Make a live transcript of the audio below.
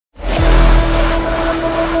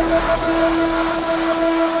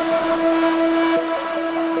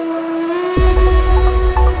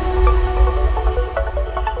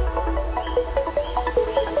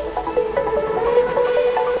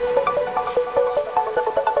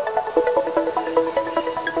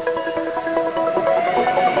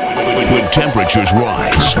temperatures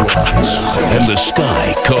rise and the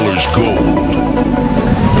sky colors gold.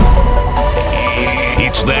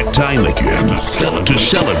 It's that time again to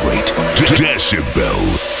celebrate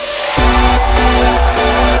Decibel.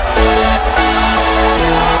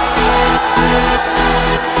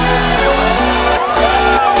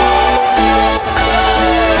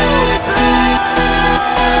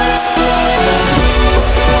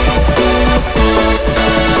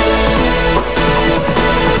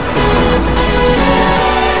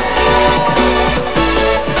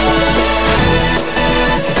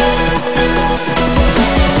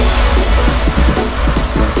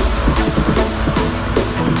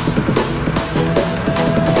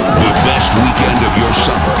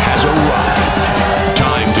 Summer has arrived.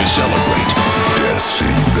 Time to celebrate Decibel.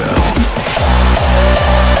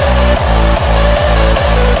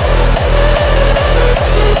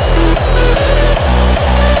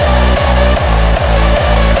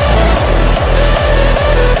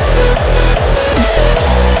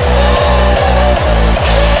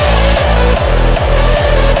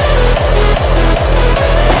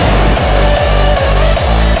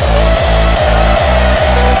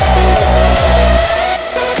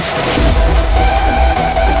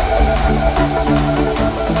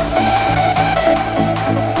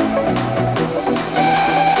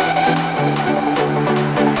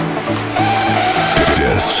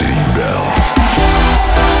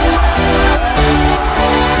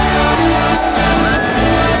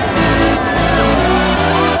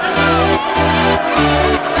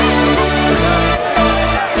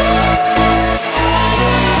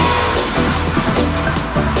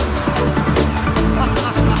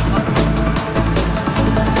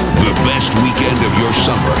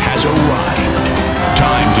 Summer has arrived.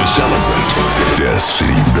 Time to celebrate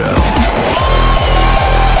Decibel.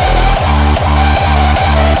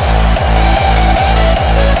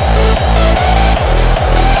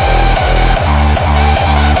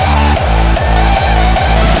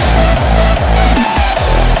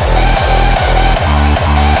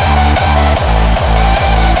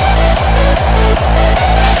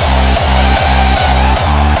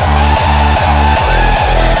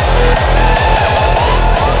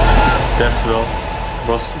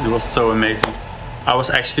 Decibel was so amazing. I was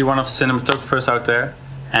actually one of the cinematographers out there,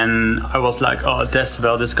 and I was like, oh,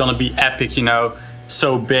 Decibel, this is gonna be epic, you know,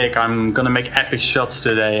 so big. I'm gonna make epic shots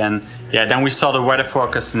today. And yeah, then we saw the weather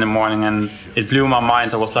forecast in the morning, and it blew my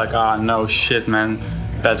mind. I was like, ah, no shit, man,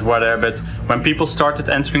 bad weather. But when people started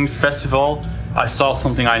entering the festival, I saw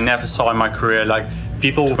something I never saw in my career. Like,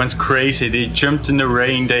 people went crazy. They jumped in the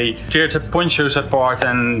rain, they teared the ponchos apart,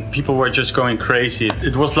 and people were just going crazy.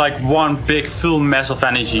 It was like one big full mess of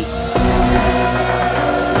energy.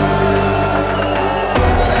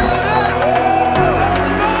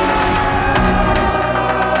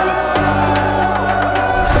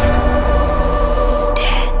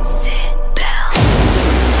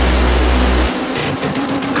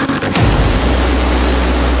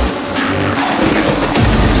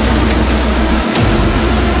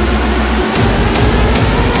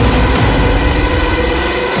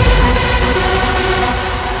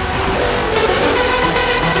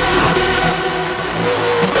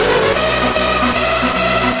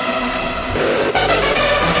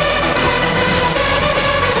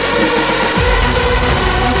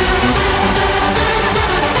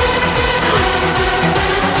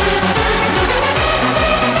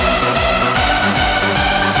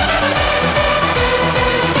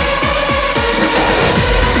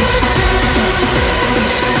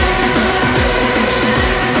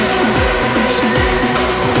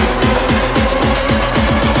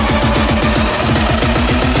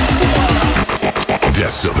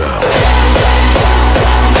 Decibel.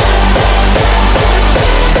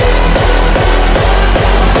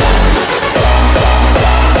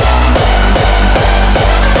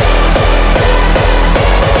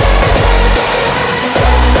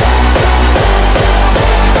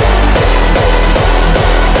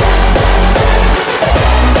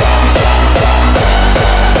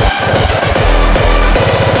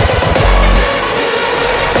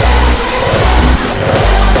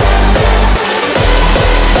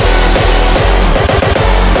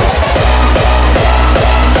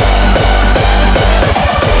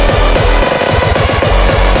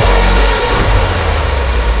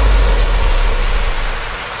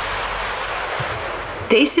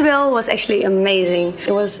 Decibel was actually amazing.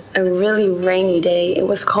 It was a really rainy day. It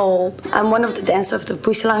was cold. I'm one of the dancers of the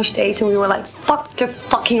push lounge stage, and we were like, fuck the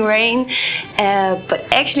fucking rain. But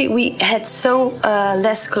actually we had so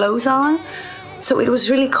less clothes on. So it was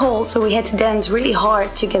really cold, so we had to dance really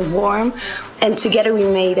hard to get warm. And together we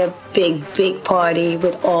made a big, big party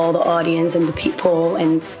with all the audience and the people,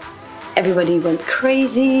 and everybody went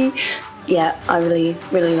crazy. Yeah, I really,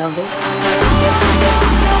 really loved it.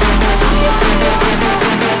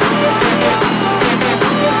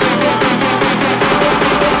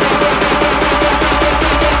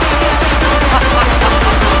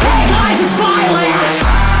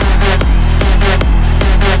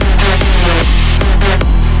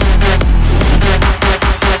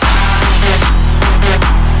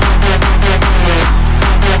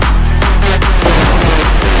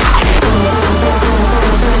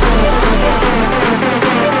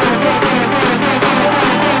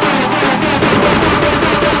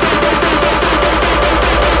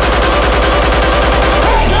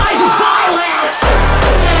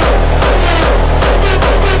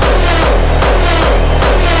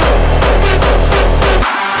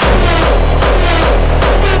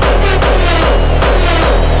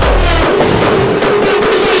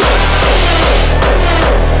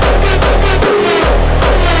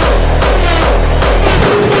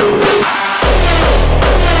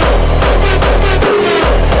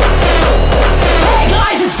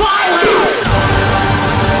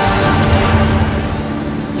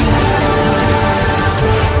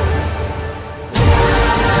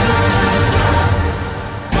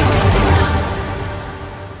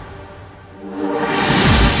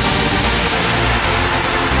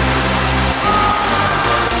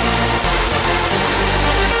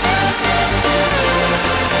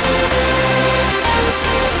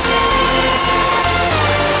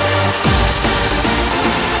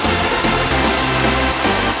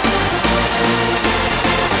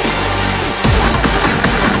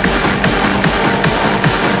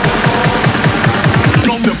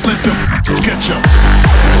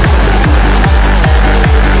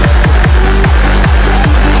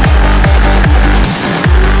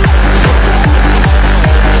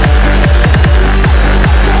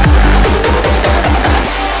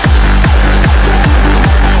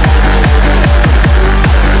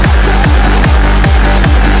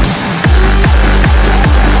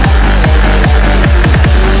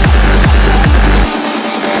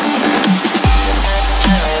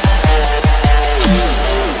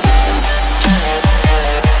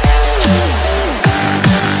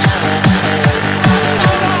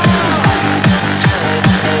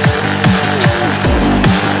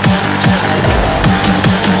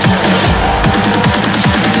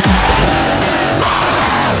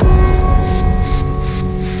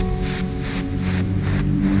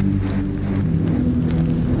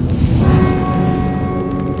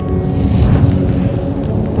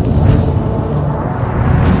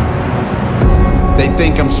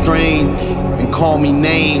 think I'm strange and call me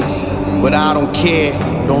names, but I don't care,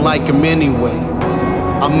 don't like them anyway.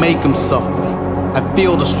 I make them suffer, I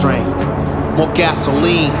feel the strain. More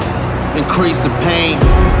gasoline, increase the pain.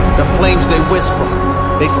 The flames they whisper,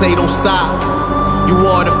 they say don't stop. You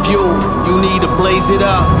are the fuel, you need to blaze it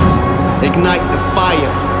up. Ignite the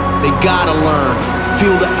fire, they gotta learn.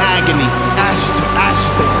 Feel the agony, ashes to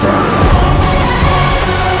ashes they burn.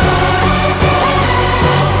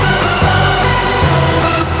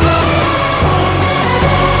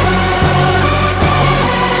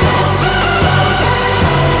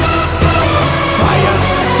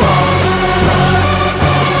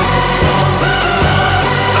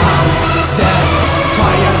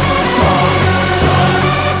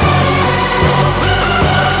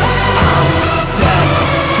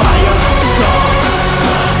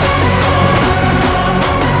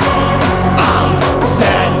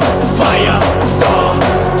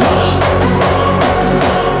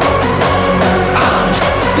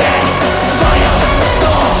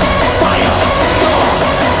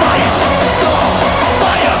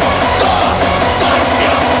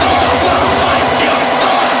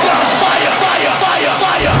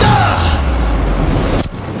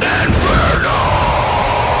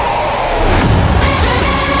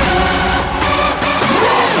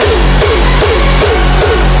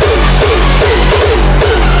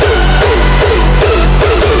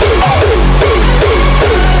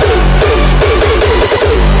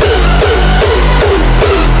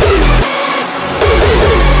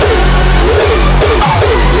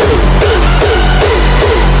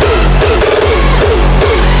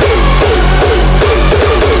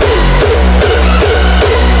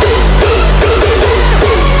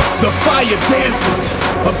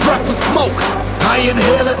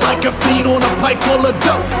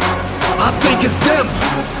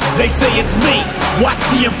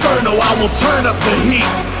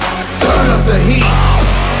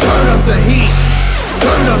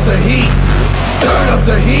 turn up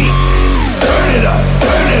the heat. Turn it up,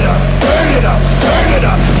 turn it up, turn it up, turn it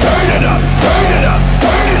up, turn it up, turn it up,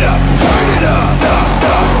 turn it up, turn it up.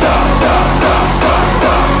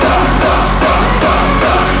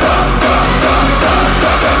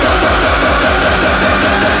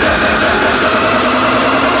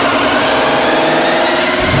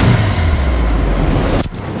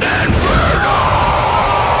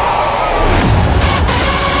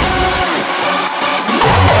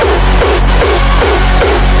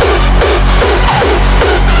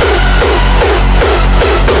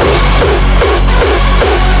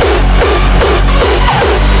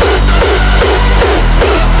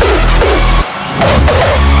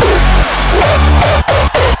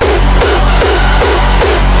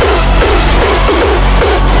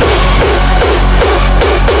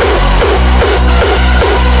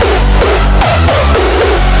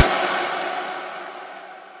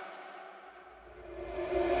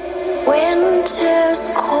 Winter's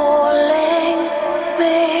calling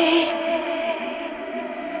me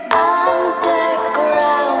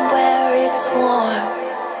underground where it's warm,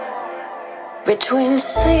 between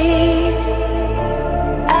sea